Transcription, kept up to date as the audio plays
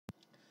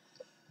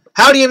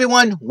Howdy,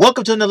 everyone.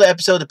 Welcome to another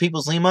episode of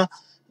People's Lima,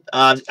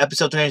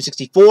 episode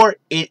 364.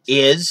 It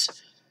is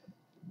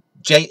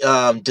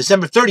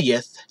December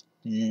 30th,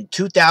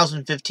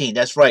 2015.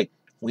 That's right.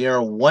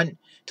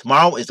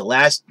 Tomorrow is the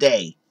last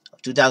day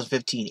of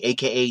 2015,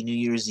 a.k.a. New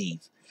Year's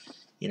Eve.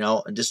 You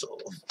know, and just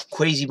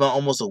crazy about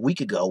almost a week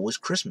ago was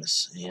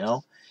Christmas, you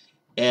know.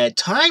 And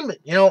time,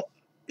 you know,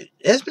 it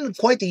has been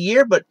quite the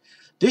year, but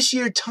this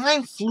year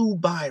time flew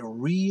by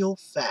real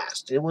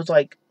fast. It was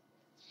like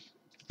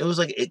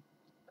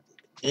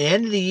the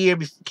end of the year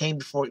came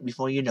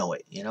before you know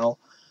it. You know,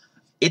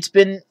 it's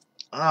been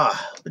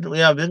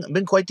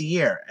been quite the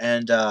year,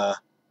 and you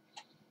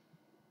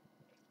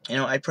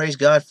know, I praise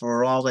God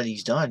for all that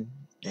He's done.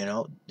 You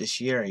know,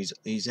 this year He's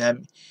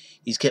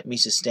kept me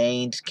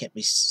sustained, kept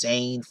me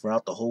sane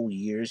throughout the whole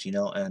years. You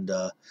know, and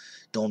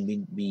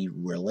don't be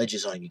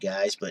religious on you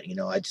guys, but you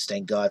know, I just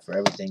thank God for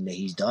everything that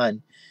He's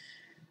done.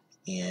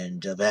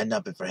 And if it had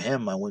not been for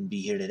Him, I wouldn't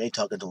be here today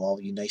talking to all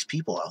of you nice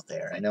people out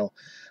there. I know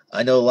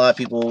a lot of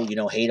people, you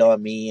know, hate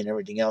on me and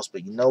everything else,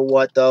 but you know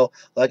what, though?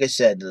 Like I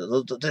said,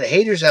 the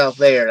haters out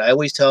there, I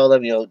always tell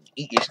them, you know,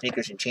 eat your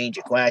Snickers and change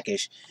your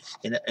quackish.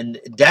 And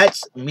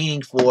that's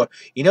meaning for,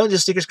 you know, the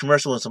Snickers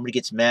commercial when somebody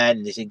gets mad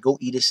and they say, go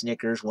eat a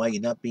Snickers while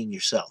you're not being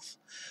yourself.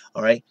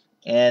 All right?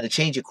 And to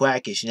change your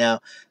quackish.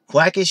 Now,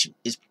 quackish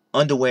is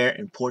underwear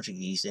in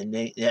Portuguese, and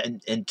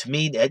to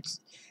me, that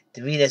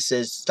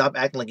says stop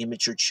acting like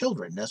immature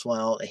children. That's why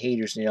all the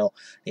haters, you know,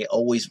 they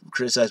always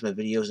criticize my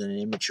videos in an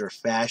immature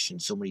fashion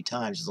so many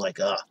times. It's like,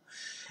 and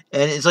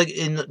it's like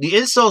in the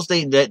insults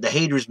that the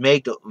haters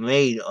made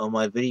on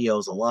my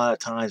videos a lot of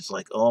times,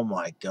 like, oh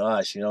my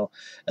gosh, you know,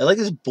 and like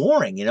it's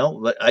boring, you know.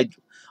 But I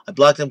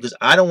block them because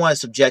I don't want to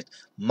subject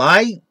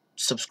my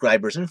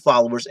subscribers and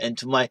followers and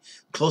to my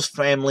close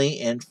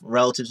family and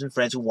relatives and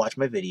friends who watch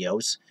my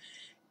videos.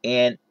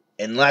 And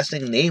last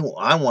thing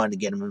I wanted to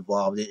get them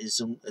involved in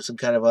is some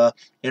kind of a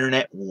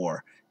internet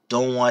war.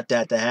 Don't want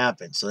that to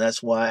happen. So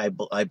that's why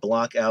I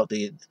block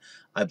the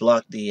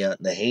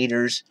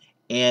haters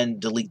and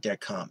delete their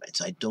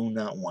comments. I do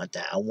not want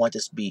that. I want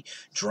this to be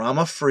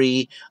drama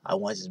free. I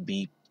want this to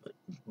be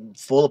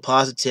full of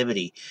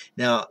positivity.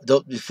 Now,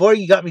 before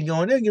you got me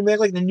going, you make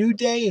like the New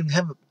Day and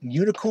have a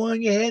unicorn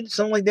in your head,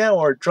 something like that,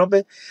 or a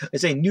trumpet,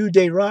 and say New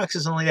Day rocks or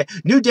something like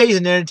that. New Day is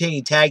an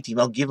entertaining tag team.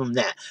 I'll give them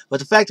that.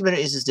 But the fact of the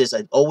matter is this: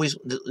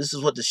 this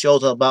is what the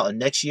show's all about. And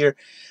next year,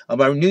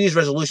 my New Year's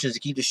resolution is to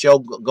keep the show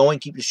going,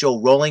 keep the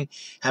show rolling,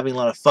 having a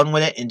lot of fun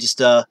with it, and just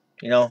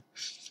you know,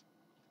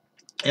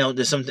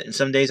 there's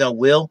some days I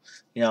will,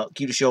 you know,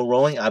 keep the show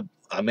rolling. I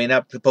may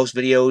not post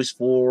videos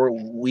for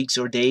weeks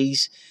or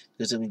days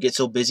because it gets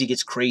so busy, it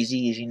gets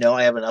crazy. As you know,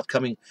 I have an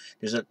upcoming,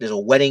 there's a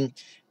wedding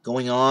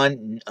going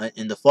on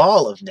in the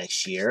fall of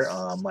next year.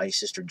 My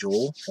sister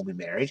Jewel will be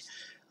married.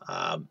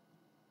 And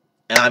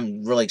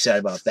I'm really excited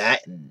about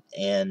that.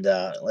 And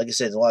like I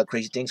said, there's a lot of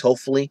crazy things,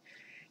 hopefully.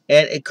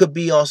 And it could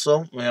be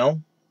also, you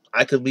know,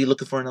 I could be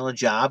looking for another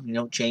job, you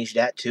know, change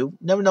that too.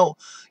 Never know.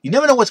 You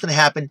never know what's going to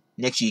happen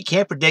next year. You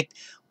can't predict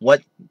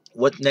what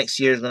next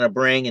year is going to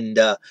bring, and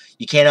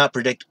you cannot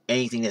predict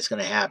anything that's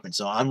going to happen.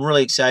 So I'm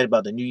really excited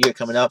about the new year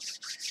coming up.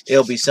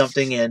 It'll be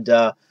something, and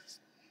you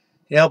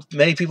know,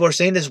 many people are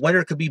saying this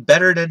winter could be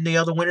better than the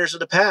other winters of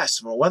the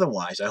past, well,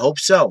 weather-wise. I hope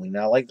so. You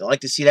know, I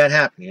like to see that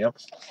happen. You know,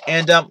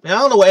 and I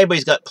don't know what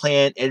anybody's got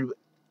planned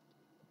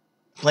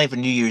for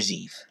New Year's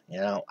Eve. You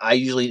know, I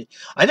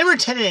never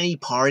attended any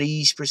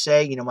parties per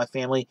se. You know, my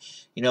family,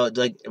 you know,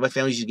 like my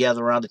family used to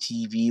gather around the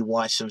TV,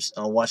 watch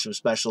some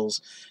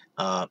specials,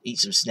 eat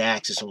some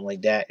snacks or something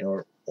like that.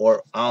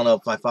 Or I don't know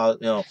if my father,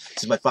 you know,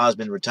 since my father's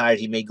been retired,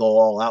 he may go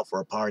all out for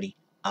a party.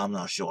 I'm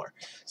not sure.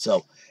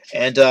 So,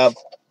 and you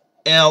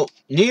know,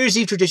 New Year's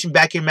Eve tradition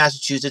back here in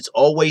Massachusetts,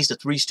 always the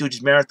Three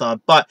Stooges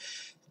marathon. But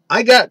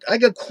I got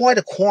quite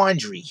a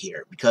quandary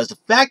here, because the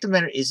fact of the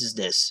matter is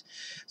this: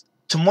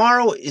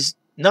 tomorrow is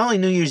not only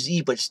New Year's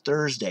Eve, but it's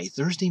Thursday.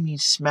 Thursday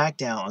means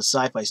SmackDown on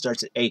Sci-Fi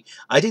starts at 8.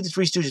 I think the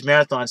Three Stooges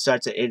Marathon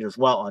starts at 8 as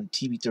well on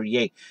TV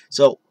 38.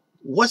 So,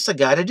 what's the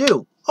guy to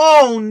do?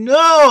 Oh,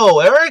 no,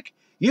 Eric!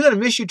 You're going to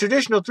miss your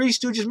traditional Three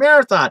Stooges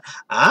Marathon.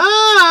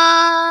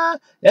 Ah!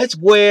 That's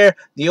where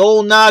the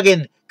old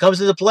noggin comes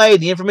into play.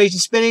 The information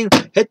spinning.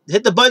 Hit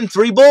the button.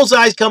 3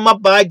 bullseyes come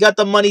up. I got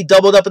the money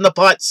doubled up in the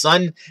pot,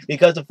 son.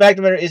 Because the fact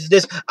of the matter is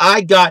this.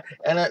 I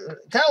kind of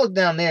look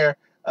down there.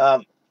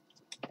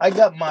 I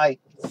got my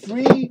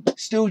Three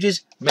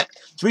Stooges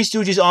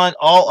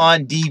all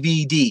on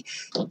DVD.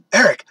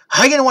 Eric,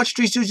 how are you going to watch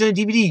Three Stooges on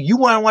DVD? You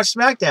want to watch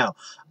SmackDown.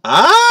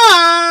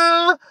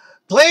 Ah!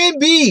 Plan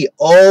B.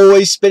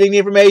 Always spitting the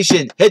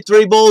information. Hit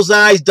 3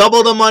 bullseyes.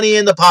 Double the money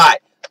in the pot.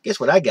 Guess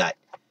what I got?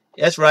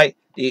 That's right.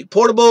 The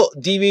portable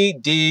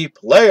DVD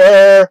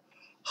player.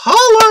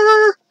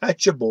 Holler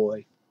at your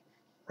boy.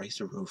 Raise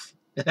the roof.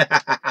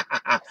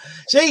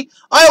 See,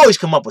 I always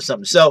come up with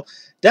something. So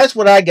that's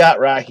what I got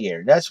right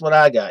here. That's what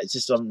I got. It's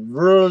just some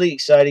really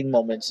exciting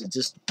moments. It's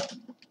just,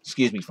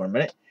 excuse me for a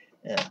minute.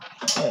 Yeah,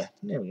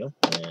 there we go.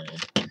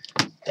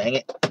 Dang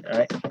it. All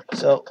right.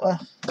 So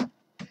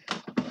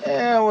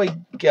there we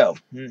go.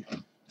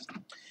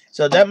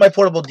 So that my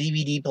portable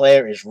DVD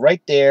player is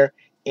right there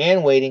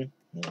and waiting.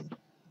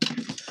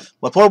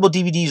 My portable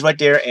DVD is right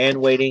there and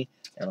waiting.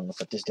 And I'm gonna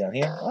put this down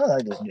here. Oh, I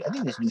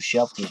think this new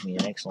shelf gives me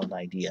an excellent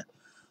idea.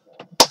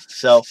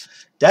 So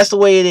that's the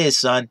way it is,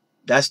 son.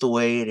 That's the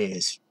way it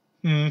is.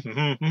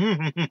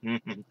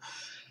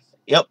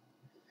 Yep.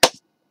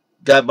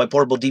 Got my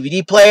portable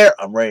DVD player.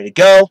 I'm ready to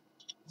go.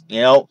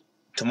 You know,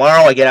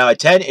 tomorrow I get out at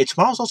 10.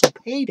 Tomorrow's also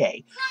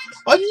payday.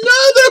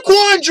 Another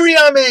quandary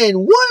I'm in.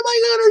 What am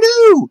I going to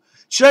do?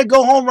 Should I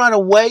go home right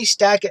away,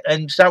 stack it,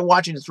 and start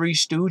watching the Three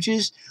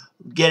Stooges,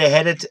 get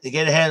ahead of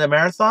the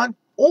marathon?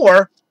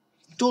 Or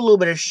do a little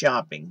bit of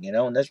shopping, you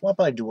know? And that's what I'll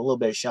probably do, a little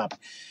bit of shopping.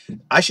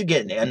 I should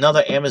get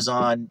another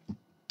Amazon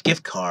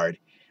gift card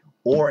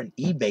or an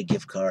eBay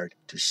gift card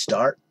to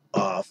start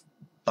off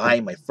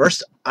buying my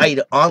first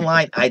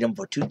online item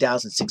for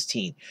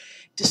 2016.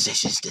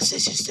 Decisions.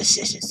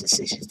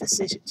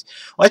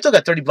 Well, I still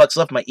got $30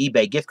 left in my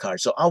eBay gift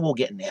card, so I will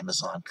get an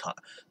Amazon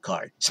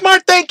card.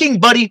 Smart thinking,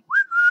 buddy.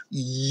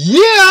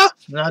 Yeah.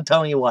 I'm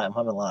telling you what, I'm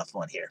having a lot of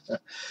fun here.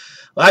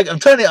 I'm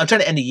trying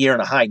to end the year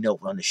on a high note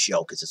on the show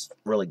because it's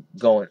really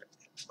going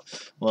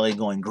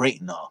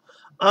great and all.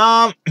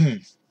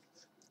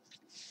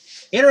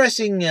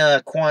 Interesting.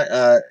 I'll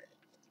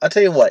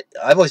tell you what.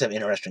 I've always had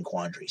interesting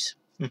quandaries.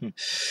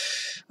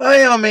 I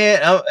am a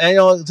man. You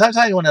know,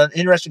 sometimes when an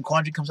interesting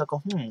quandary comes up, I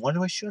go,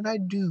 what should I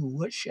do?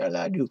 What shall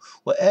I do?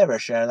 Whatever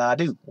shall I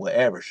do?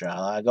 Wherever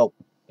shall I go?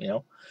 You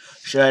know,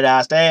 should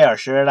I stay or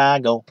should I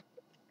go?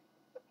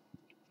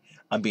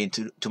 I'm being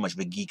too much of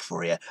a geek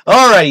for you.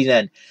 Alrighty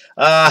then.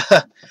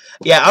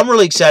 Yeah, I'm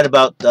really excited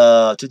about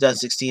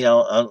 2016.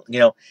 You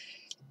know,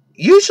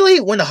 usually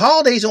when the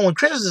holidays or when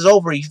Christmas is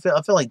over, I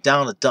feel like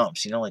down the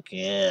dumps. You know, like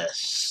yeah, it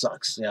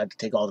sucks. You know, I have to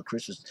take all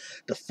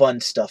the fun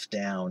stuff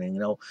down. And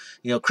you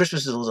know,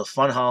 Christmas was a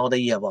fun holiday.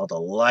 You have all the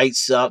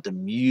lights up, the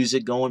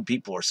music going,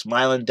 people are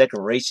smiling,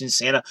 decorations,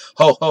 Santa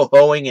ho ho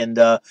hoing, and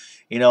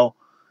you know.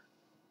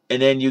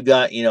 And then you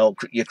got, you know,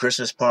 your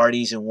Christmas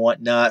parties and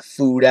whatnot,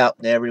 food out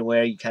and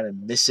everywhere. You kind of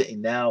miss it.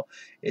 And now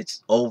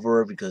it's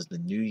over because the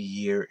new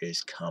year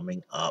is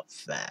coming up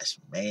fast.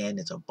 Man,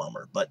 it's a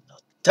bummer. But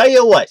I'll tell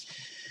you what,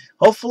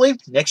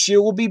 hopefully next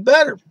year will be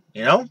better.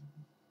 You know,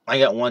 I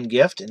got one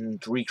gift and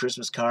 3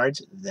 Christmas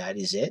cards. That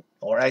is it.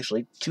 Or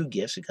actually 2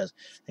 gifts because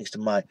thanks to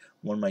one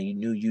of my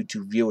new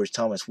YouTube viewers,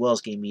 Thomas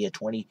Wells, gave me a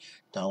 $20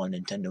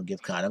 Nintendo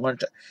gift card. I'm going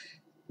to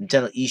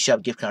Nintendo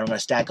eShop gift card. I'm going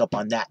to stack up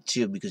on that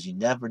too because you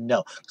never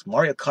know. Because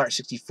Mario Kart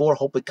 64,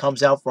 hope it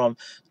comes out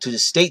to the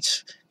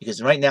States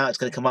because right now it's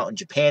going to come out in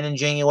Japan in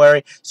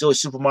January. So is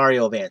Super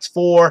Mario Advance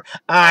 4.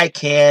 I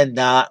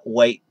cannot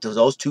wait till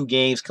those 2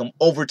 games come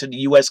over to the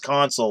US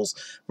consoles,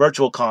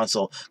 virtual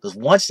console. Because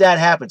once that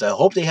happens, I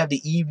hope they have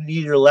the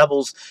e-meter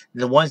levels,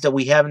 the ones that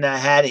we haven't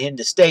had in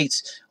the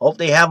States. I hope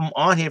they have them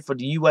on here for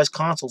the US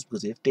consoles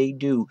because if they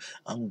do,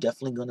 I'm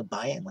definitely going to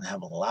buy it. I'm going to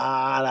have a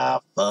lot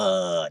of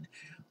fun.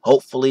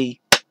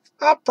 Hopefully,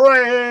 I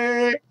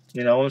pray.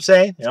 You know what I'm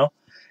saying? You know?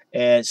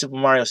 And Super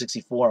Mario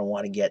 64, I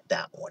want to get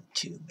that one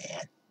too,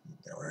 man.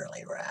 They're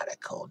really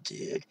radical,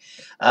 dude.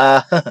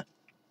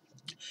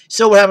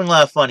 So we're having a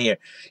lot of fun here.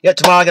 Yeah,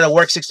 tomorrow I got to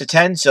work 6 to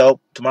 10,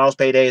 so tomorrow's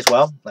payday as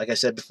well. Like I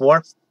said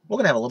before, we're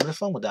going to have a little bit of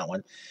fun with that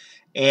one.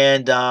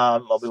 And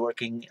I'll be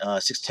working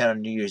 6 to 10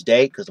 on New Year's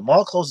Day because the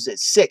mall closes at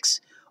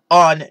 6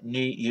 on New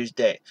Year's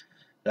Day.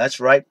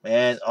 That's right,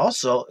 and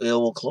also it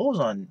will close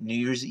on New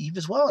Year's Eve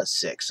as well at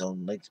 6. So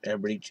like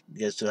everybody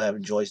gets to have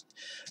enjoyed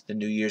the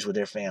New Year's with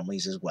their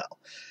families as well.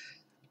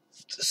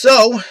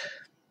 So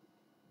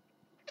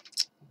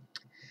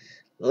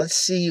let's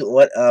see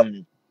what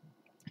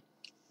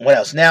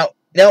else. Now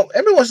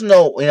everyone wants to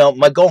know, you know,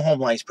 my go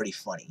home line is pretty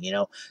funny, you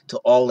know, to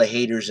all the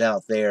haters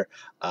out there.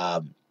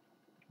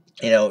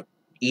 You know,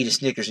 eat a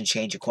Snickers and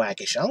change a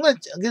quackish. I'll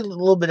get a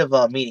little bit of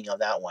a meaning on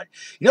that one.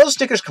 You know the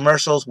Snickers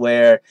commercials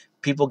where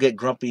people get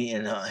grumpy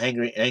and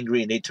angry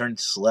and they turn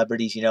to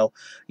celebrities. You know.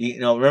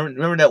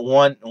 Remember that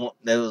one?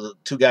 There was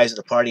 2 guys at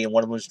the party, and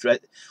one of them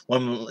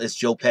is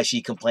Joe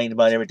Pesci complaining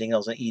about everything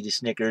else and eat a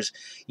Snickers.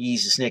 He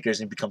eats the Snickers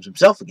and becomes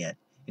himself again.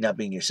 You're not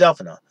being yourself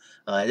enough.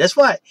 That's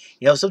why,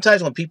 you know,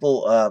 sometimes when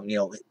people you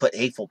know, put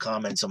hateful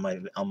comments on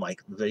my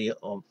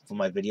video for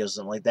my videos,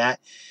 something like that.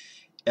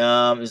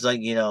 It's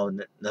like, you know,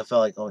 they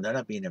felt like, oh, they're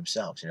not being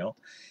themselves, you know.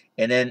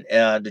 And then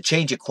the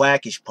change of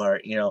quackish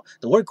part, you know,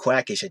 the word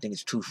quackish, I think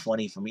it's too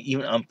funny for me.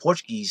 Even on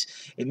Portuguese,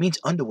 it means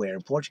underwear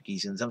in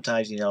Portuguese, and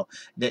sometimes, you know,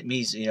 that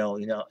means, you know,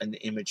 an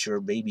immature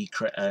baby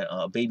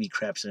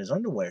craps in his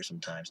underwear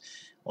sometimes,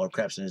 or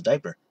craps in his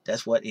diaper.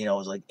 That's what, you know,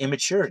 it's like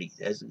immaturity.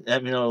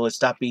 You know,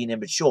 stop being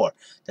immature.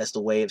 That's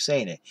the way of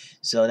saying it.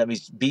 So that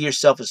means be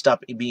yourself and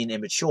stop being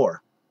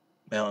immature,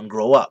 you know, and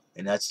grow up.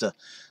 And that's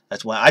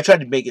why I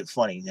tried to make it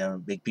funny, you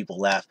know, make people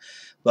laugh.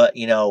 But,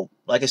 you know,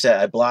 like I said,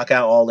 I block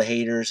out all the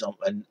haters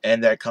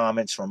and their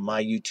comments from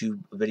my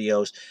YouTube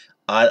videos.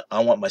 I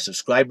want my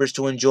subscribers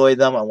to enjoy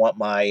them. I want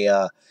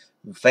my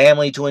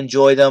family to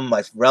enjoy them,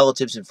 my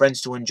relatives and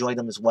friends to enjoy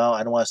them as well.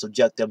 I don't want to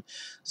subject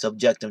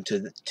them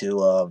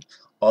to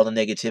all the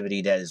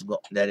negativity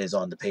that is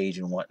on the page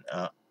and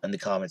on the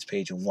comments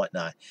page and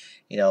whatnot.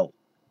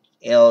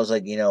 It's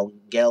like,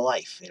 get a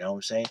life. You know what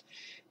I'm saying?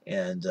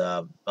 And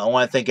I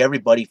want to thank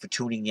everybody for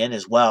tuning in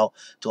as well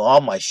to all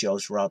my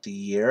shows throughout the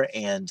year.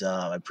 And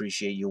I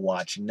appreciate you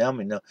watching them.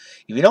 And if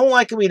you don't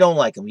like them, you don't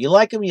like them. You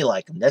like them, you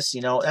like them. That's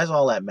that's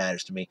all that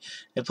matters to me.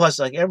 And plus,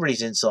 like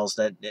everybody's insults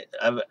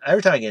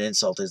every time I get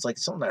insulted, it's like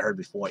something I heard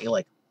before. You're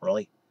like,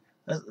 really?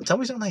 Tell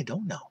me something I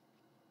don't know.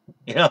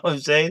 You know what I'm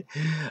saying?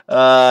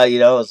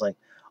 It's like,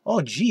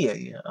 oh,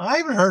 gee, I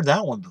haven't heard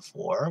that one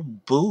before.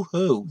 Boo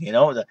hoo.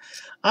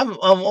 I'm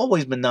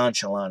always been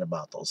nonchalant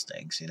about those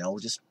things.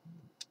 Just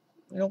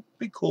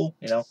be cool.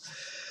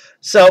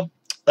 So,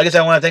 like I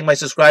said, I want to thank my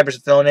subscribers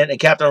for filling in. And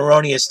Captain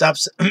Erroneous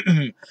stops.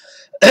 I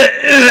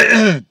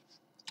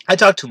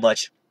talk too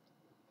much.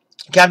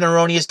 Captain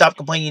Erroneous, stop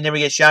complaining you never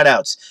get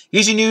shout-outs.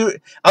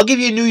 I'll give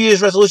you a New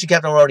Year's resolution,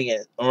 Captain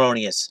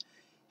Erroneous.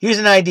 Here's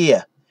an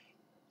idea.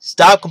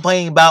 Stop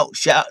complaining about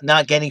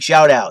not getting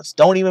shout-outs.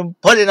 Don't even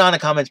put it on the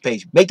comments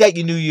page. Make that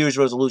your New Year's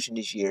resolution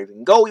this year. If you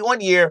can go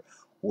 1 year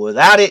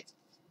without it,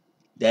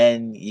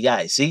 then you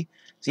got it. See,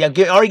 I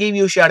already gave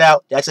you a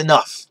shout-out. That's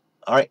enough.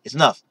 All right? It's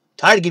enough.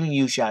 Tired of giving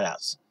you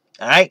shout-outs.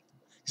 All right?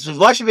 So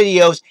watch the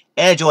videos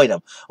and enjoy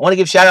them. I want to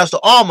give shout-outs to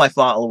all my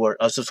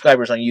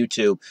subscribers on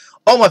YouTube,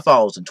 all my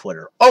followers on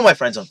Twitter, all my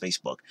friends on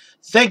Facebook.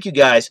 Thank you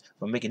guys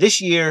for making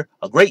this year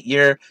a great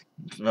year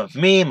for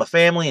me and my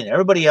family and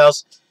everybody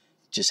else.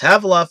 Just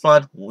have a lot of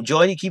fun.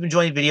 Keep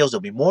enjoying the videos.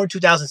 There'll be more in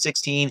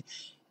 2016.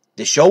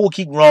 The show will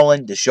keep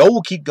rolling. The show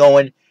will keep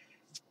going.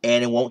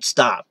 And it won't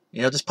stop.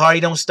 This party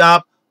don't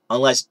stop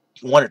unless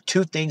one or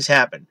two things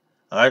happen.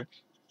 All right?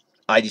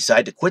 I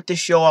decide to quit this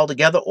show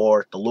altogether,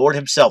 or the Lord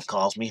himself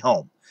calls me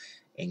home.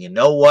 And you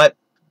know what?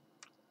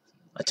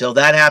 Until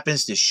that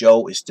happens, this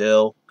show is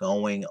still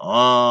going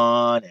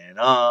on and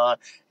on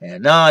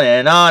and on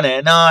and on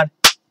and on.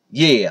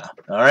 Yeah.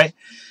 All right?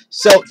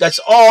 So that's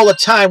all the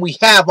time we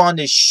have on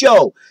this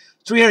show.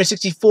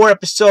 364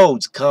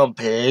 episodes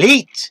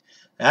complete.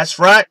 That's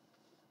right.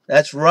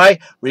 That's right.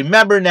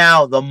 Remember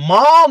now, the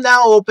mall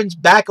now opens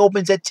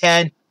at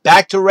 10.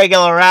 Back to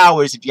regular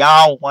hours if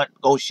y'all want to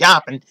go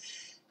shopping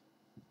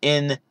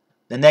in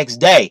the next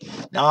day.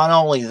 Not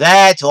only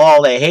that, to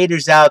all the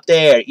haters out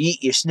there,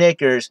 eat your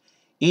Snickers.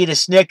 Eat a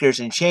Snickers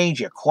and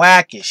change your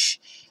quackish.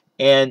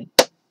 And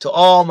to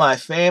all my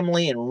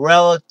family and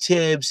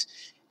relatives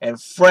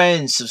and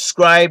friends,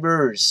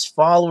 subscribers,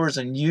 followers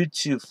on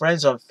YouTube,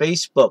 friends on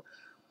Facebook,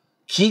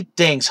 keep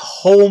things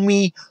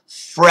homey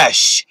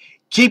fresh.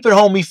 Keep it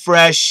homey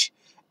fresh,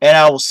 and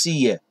I will see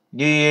you.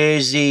 New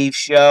Year's Eve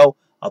show.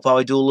 I'll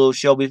probably do a little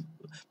show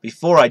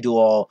before I do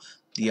all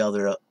the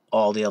other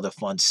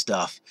fun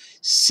stuff.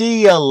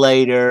 See you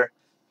later.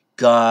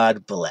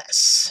 God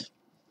bless.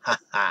 Ha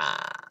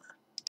ha.